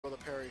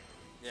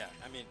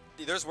Yeah, I mean,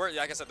 there's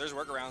like I said, there's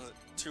workarounds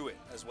to it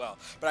as well.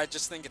 But I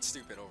just think it's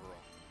stupid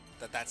overall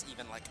that that's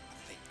even like a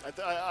thing.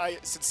 I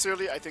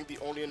sincerely, I think the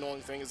only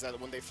annoying thing is that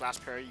when they flash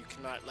parry, you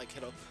cannot like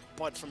hit a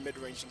button from mid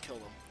range and kill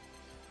them.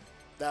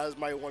 That is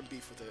my one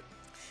beef with it.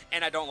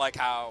 And I don't like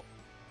how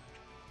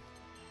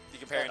you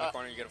can parry in the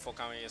corner, you get a full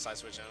combo, you side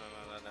switch. No.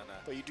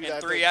 But you do in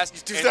that. 3S.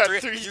 You do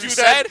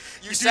that.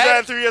 You said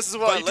that in 3S as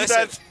well.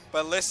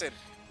 But listen,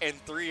 in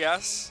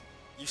 3S,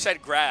 you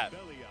said grab.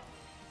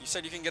 You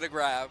said you can get a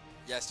grab.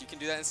 Yes, you can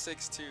do that in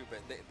 6 too, but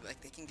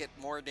they can get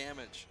more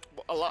damage.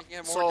 A lot.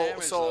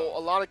 So a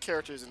lot of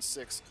characters in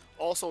 6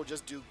 also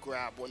just do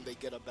grab when they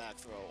get a back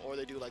throw, or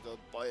they do like a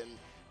button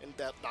and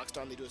that knocks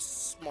down. They do a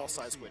small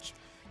side switch.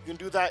 You can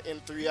do that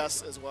in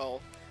 3S as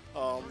well.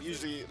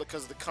 Usually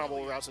because the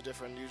combo routes are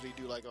different. Usually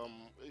do like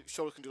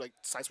Shoto can do like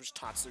side switch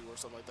Tatsu or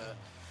something like that.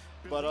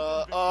 But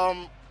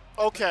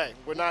okay,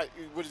 we're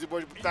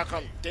back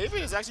on.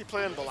 David is actually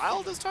playing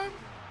Belial this time.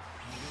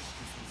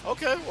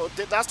 Okay, well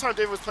last time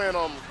David was playing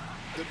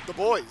the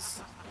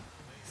boys.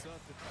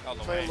 Oh,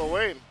 playing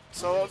Lowain.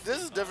 So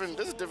this is different.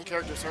 This is different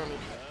character certainly.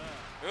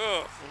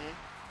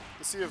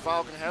 Let's see if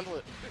Val can handle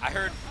it. I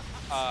heard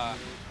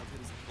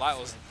Lyle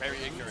was very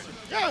ignorant.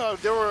 Yeah,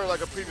 they were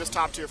like a previous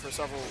top tier for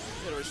several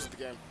iterations of the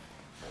game.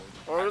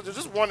 Or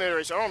just one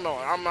iteration. I don't know.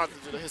 I'm not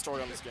the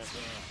historian on this game.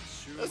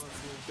 That's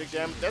big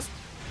damage.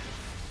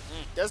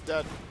 That's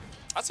dead.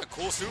 That's a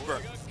cool super.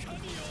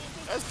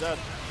 That's dead.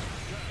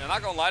 I'm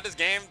not gonna lie, this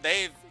game,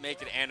 they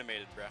make it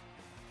animated, bro.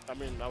 I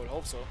mean, I would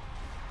hope so.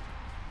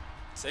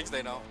 6,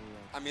 they don't.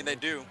 I mean, they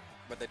do,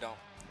 but they don't.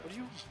 What do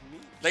you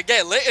mean? They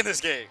get lit in this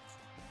game.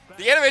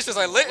 The animations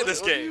are lit in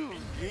this game. What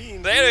do you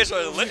mean? The animations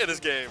are lit in this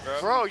game, bro.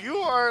 Bro, you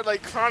are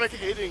like chronic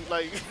hating,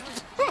 like.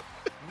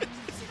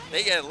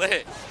 They get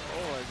lit.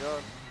 Oh my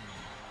god.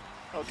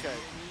 Okay,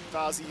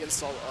 Vazi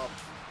insult up.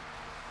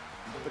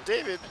 But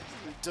David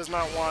does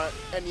not want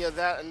any of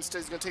that, and instead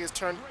he's gonna take his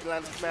turn,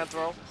 land the command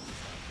throw.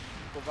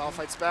 But Val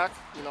fights back.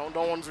 You know,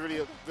 no one's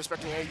really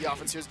respecting any of the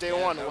offense here. It's day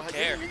one. Don't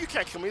care. You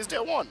can't kill me. It's day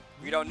one.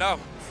 We don't know.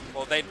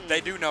 Well, they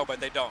do know, but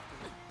they don't.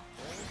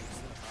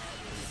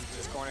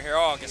 This corner here.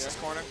 Oh, gets this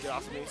corner. Get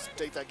off of me.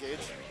 Take that gauge.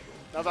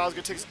 Now Val's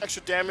gonna take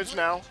extra damage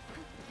now.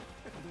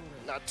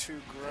 Not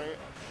too great.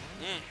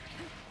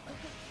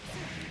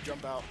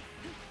 Jump out.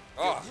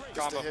 Oh,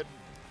 just combo. a hit.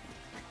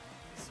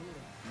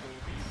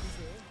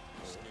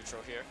 Just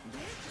neutral here.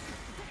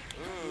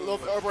 A little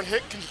bit airborne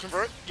hit. Can you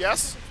convert?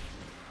 Yes.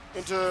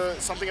 Into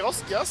something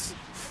else? Yes.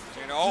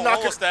 Oh,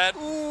 almost dead.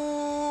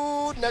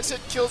 Ooh, next hit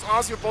kills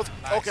honestly with both.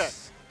 Nice. Okay.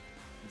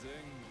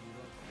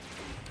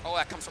 Oh,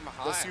 that comes from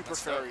behind. The super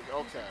fairy.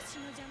 Okay.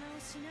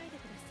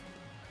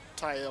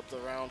 Tie up the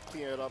round,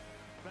 clean it up,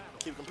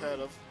 keep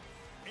competitive.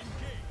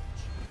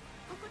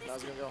 Now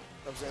he's gonna go.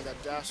 Representing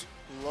that dash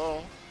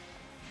low.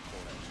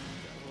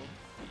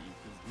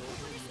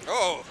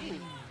 Oh,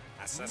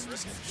 that's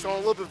risky. Showing a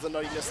little bit of the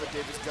nuttiness that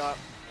David's got.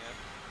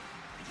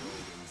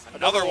 Yeah.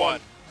 Another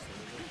one.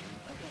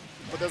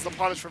 But there's the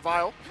punish for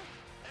Vile.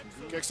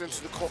 Gets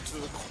into the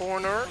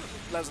corner,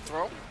 lands a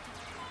throw.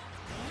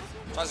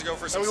 Tries to go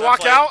for some. And we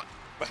walk out.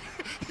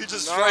 He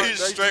just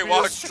straight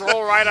walks.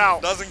 Stroll right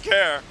out. Doesn't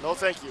care. No,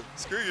 thank you.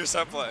 Screw your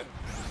set play.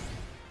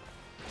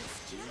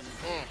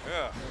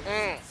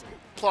 Yeah.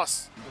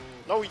 Plus.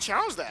 No, we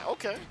challenged that.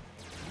 Okay.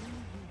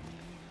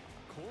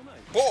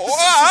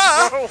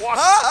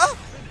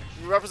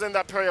 You represent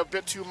that parry a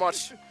bit too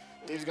much.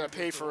 Dave's gonna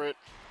pay for it,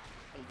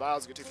 and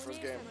Vile's gonna take the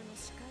first game.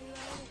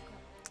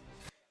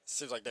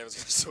 Seems like David's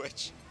gonna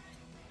switch.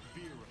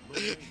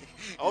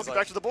 I'll get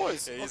back to the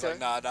boys. Yeah, he's okay. like,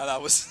 nah,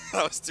 that was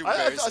too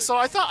embarrassing. So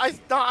I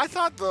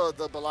thought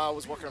the Belial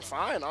was working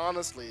fine.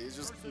 Honestly, it's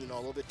just a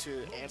little bit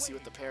too antsy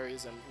with the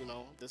parries, and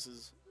this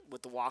is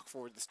with the walk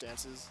forward, the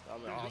stances. I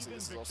mean, honestly,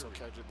 this is also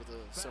charactered with a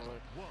similar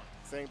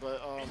thing,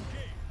 but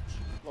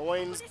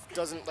Lowain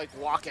doesn't like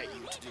walk at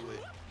you to do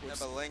it. Yeah,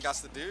 but Lane got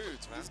the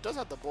dudes, man. He does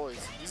have the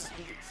boys.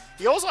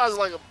 He also has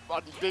like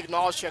a big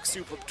knowledge check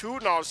super, 2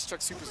 knowledge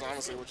check supers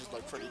honestly, which is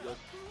like pretty good.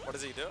 What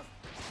does he do?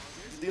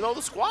 You know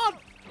the squad.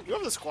 You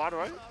remember the squad,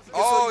 right?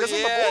 Oh,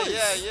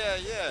 yeah.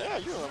 Yeah,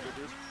 you remember,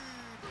 dude.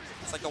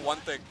 It's like the one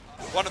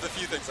of the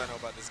few things I know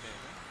about this game.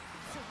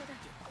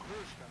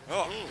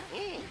 Oh.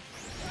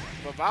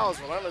 But Val is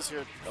relentless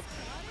here.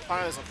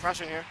 Applying some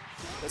pressure here.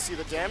 Let's see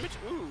the damage.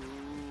 Ooh,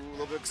 a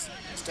little bit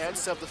stand,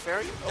 step the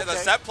fairy. Okay. Yeah, the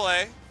set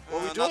play.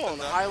 What are we doing?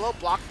 High low,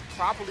 block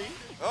properly.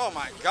 Oh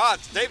my god,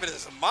 David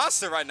is a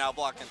monster right now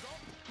blocking.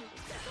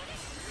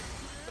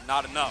 But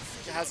not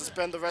enough. It has to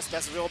spend the rest.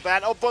 That's real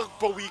bad. Oh,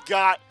 but we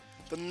got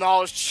the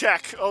knowledge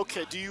check.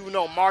 Okay, do you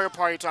know Mario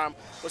Party time?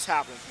 What's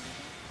happening?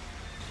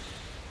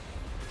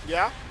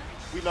 Yeah?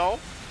 We know?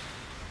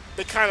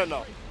 They kind of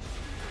know.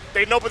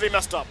 They know, but they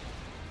messed up.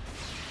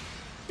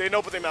 They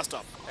know, but they messed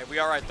up. Hey, we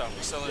all right, though.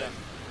 We're still in.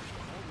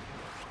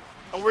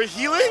 And we're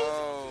healing?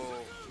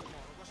 Oh.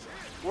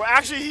 We're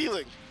actually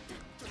healing.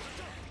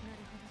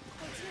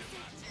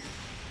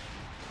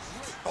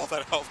 All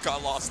that health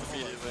got lost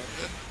immediately.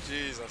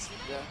 Jesus.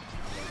 Yeah.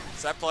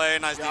 Set play,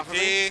 nice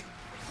DP.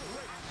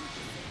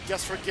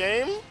 Guess for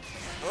game?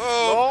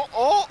 Oh. No.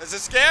 Oh. Is This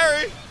is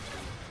scary.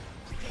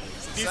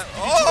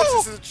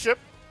 This is a chip.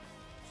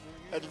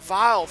 And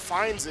Vile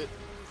finds it.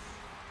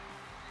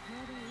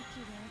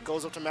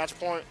 Goes up to match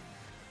point.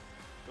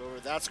 Go over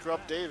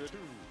ThatScrubDavid.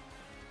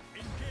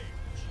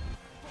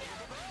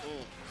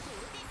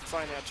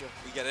 Fine at you.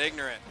 We get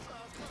ignorant.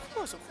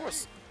 Of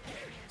course.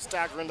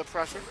 Staggering the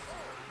pressure.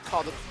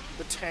 Call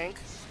the tank.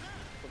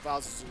 But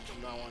Val's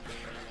not want to do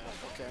anything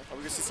like that. Okay. Are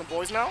we going to see some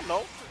boys now?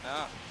 No.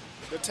 No.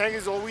 The tank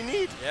is all we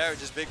need. Yeah,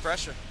 just big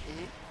pressure.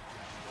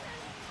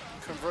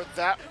 Convert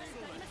that.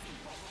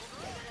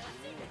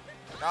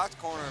 Got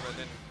corner, but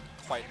didn't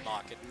quite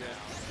knock it down.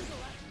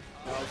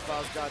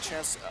 Val's got a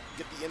chance to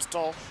get the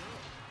install.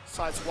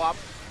 Side swap.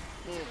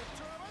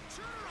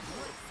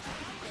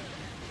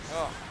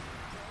 Oh.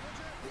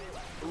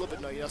 A little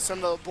bit, no. Yeah,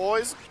 send the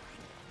boys.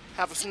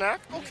 Have a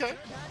snack. Okay.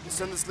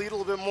 Send this lead a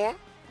little bit more.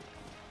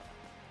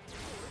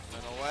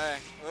 Run away.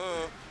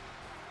 Ooh.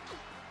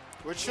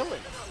 We're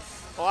chilling.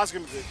 Oh, that's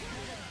going to be good.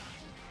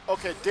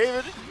 Okay,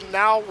 David,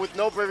 now with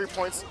no bravery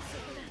points,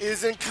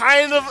 is in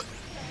kind of...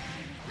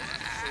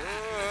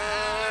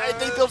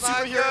 they build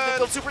super here. They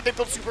build super. They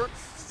build super.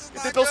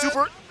 If they build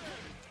super,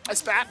 I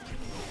spat.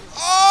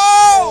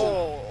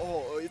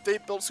 Oh! If they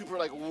built super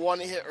like one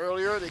hit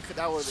earlier, they could.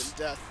 That would have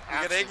been death.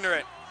 You get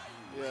ignorant.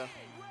 Yeah.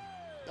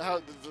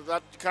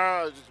 That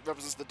kind of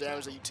represents the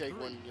damage that you take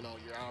when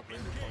you're out of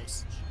bravery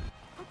points.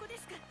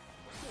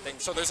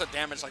 So there's a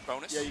damage like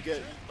bonus? Yeah, you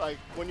get like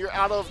when you're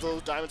out of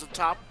those diamonds at the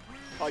top,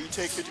 you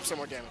take 50%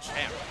 more damage.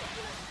 Damn.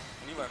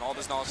 And you learn all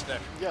this knowledge today.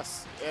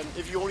 Yes, and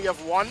if you only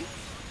have one,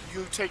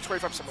 you take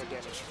 25% more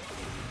damage.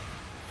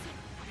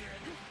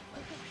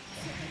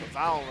 The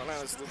Val, look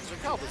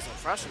how this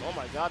impression. Oh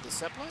my god, the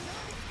set play?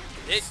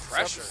 Big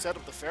pressure. Set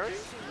up the fairy?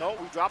 No,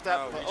 we dropped that.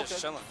 No, but we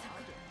just chilling.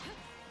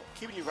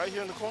 Keeping you right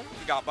here in the corner.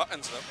 We got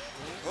buttons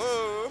though.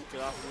 Whoa.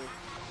 Get off of me.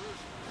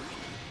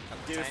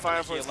 David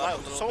firing for his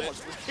life. So much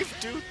life,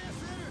 dude.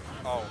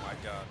 Oh my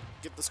god.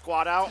 Get the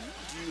squad out.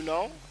 Do you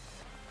know?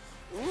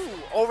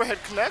 Ooh, overhead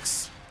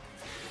connects.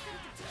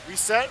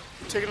 Reset.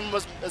 Taking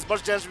them as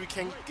much damage as we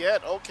can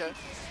get. Okay.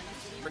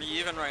 Pretty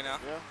even right now.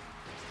 Yeah.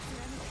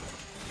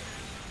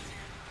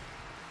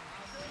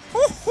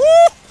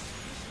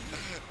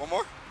 One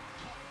more?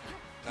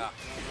 Nah. No.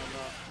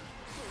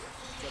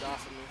 Get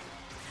off of me.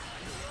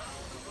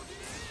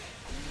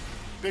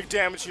 Big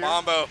damage here.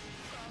 Mambo.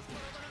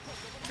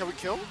 Can we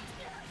kill him?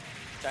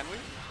 Can we?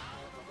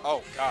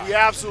 Oh, God. We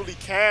absolutely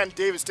can.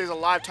 David stays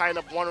alive, tying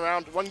up one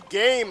round, one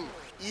game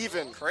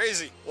even.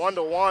 Crazy.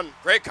 1-1.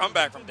 Great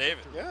comeback from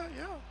David. Yeah.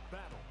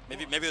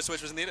 Maybe the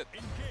switch was needed.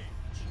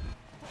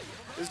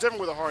 It's different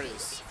where the heart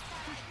is.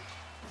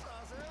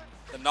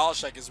 The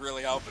knowledge check is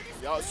really helping.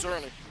 Yeah,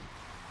 certainly.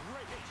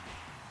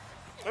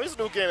 It's a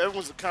new game.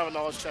 Everyone's kind of a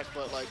knowledge check,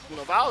 but like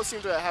Val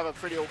seems to have a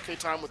pretty okay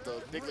time with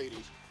the big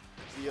lady.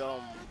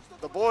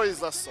 The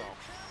boys less so.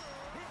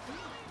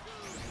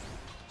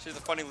 She's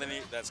the funny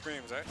lady that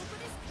screams, right?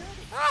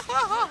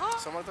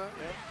 Something like that.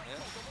 Yeah.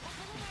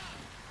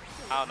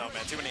 I don't know,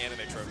 man. Too many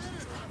anime tropes.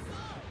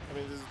 I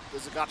mean,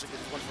 there's a gotcha get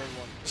one for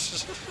everyone.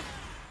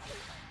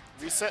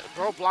 Reset,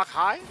 bro. Block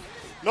high.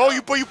 No,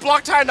 you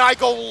blocked high. Now I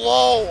go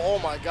low. Oh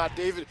my God,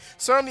 David.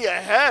 Certainly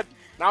ahead.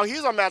 Now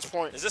he's on match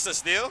point. Is this a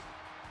steal?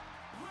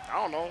 I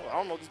don't know. I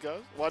don't know these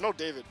guys. Well, I know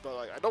David, but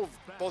like I know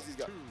both these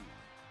guys.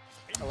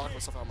 I locked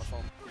myself out of my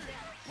phone.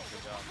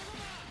 Good job.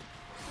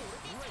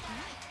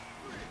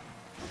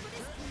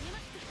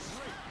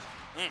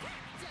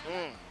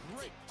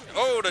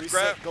 Oh, the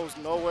grab goes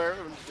nowhere.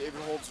 And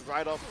David holds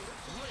right up.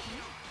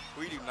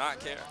 We do not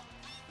care.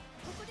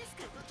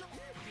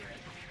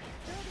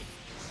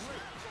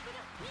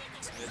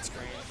 It's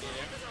mid-screen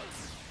here.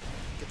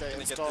 Get that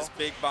Gonna install. get this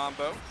big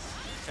bombo.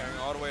 Carrying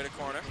all the way to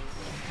corner.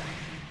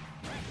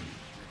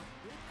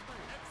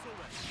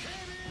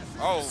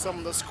 Oh. Some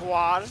of the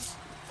squad.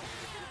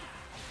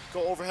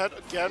 Go overhead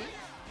again.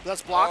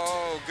 That's blocked.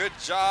 Oh, good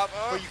job.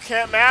 Oh. But you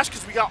can't mash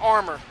because we got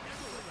armor.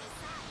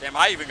 Damn,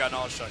 I even got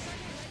knowledge check.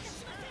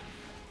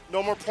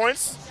 No more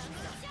points.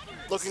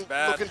 Looking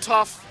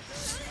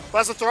tough.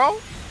 That's a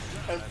throw.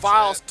 And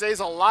Vile stays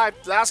alive.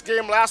 Last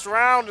game, last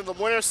round in the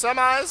winner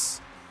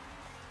semis.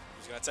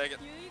 Who's going to take it?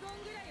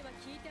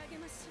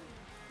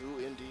 Ooh,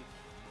 indeed.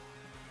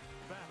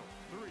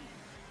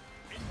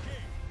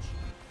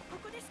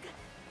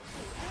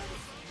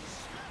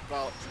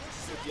 Vile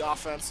with the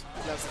offense.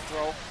 That's the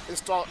throw.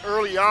 Install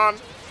early on.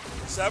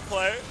 Set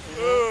play.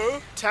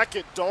 Tech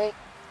it. Don't.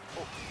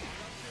 Oh.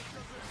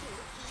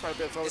 Try to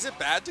bit throw. Is it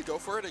bad to go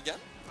for it again?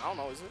 I don't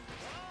know. Is it?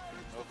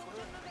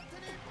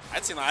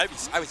 I'd say like,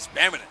 I was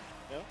spamming it.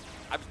 Yeah.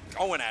 I'd be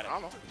going at it. I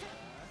don't know.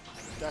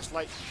 Dash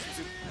light.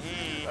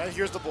 And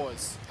here's the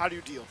boys. How do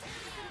you deal?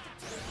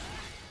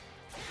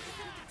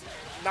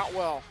 Not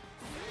well.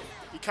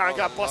 He kind of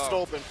got busted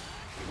open.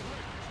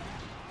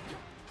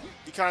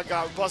 He kind of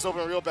got busted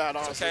open real bad,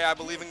 honestly. It's okay, I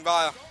believe in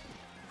Vile.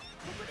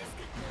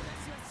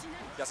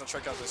 He got some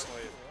trick out this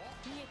way.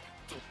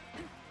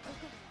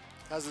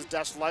 Has his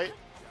dash light.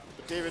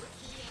 But David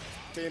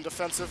staying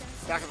defensive.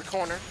 Back of the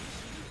corner.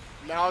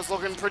 Now it's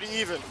looking pretty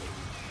even.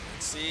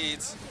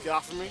 Seeds. Get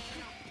off of me.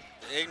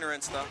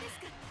 ignorance, though.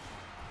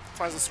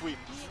 Finds a sweep.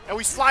 And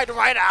we slide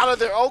right out of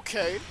there.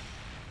 Okay.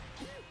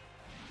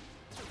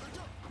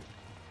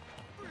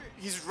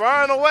 He's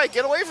running away.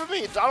 Get away from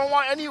me. I don't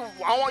want you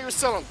to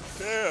sell him.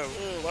 Damn.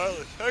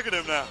 Look at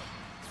him now.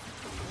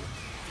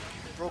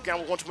 Broke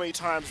down one too many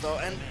times, though.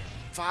 And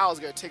Vile's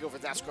going to take over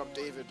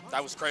ThatScrubDavid.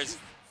 That was crazy.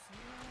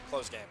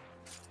 Close game.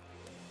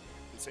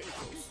 Insane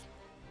close.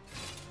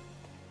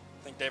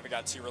 I think David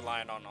got too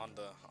reliant on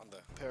the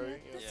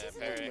parry. Yeah,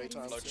 parry,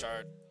 low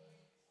chart.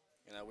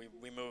 Yeah. You know,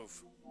 we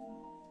move.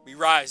 We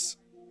rise.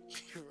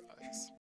 We rise.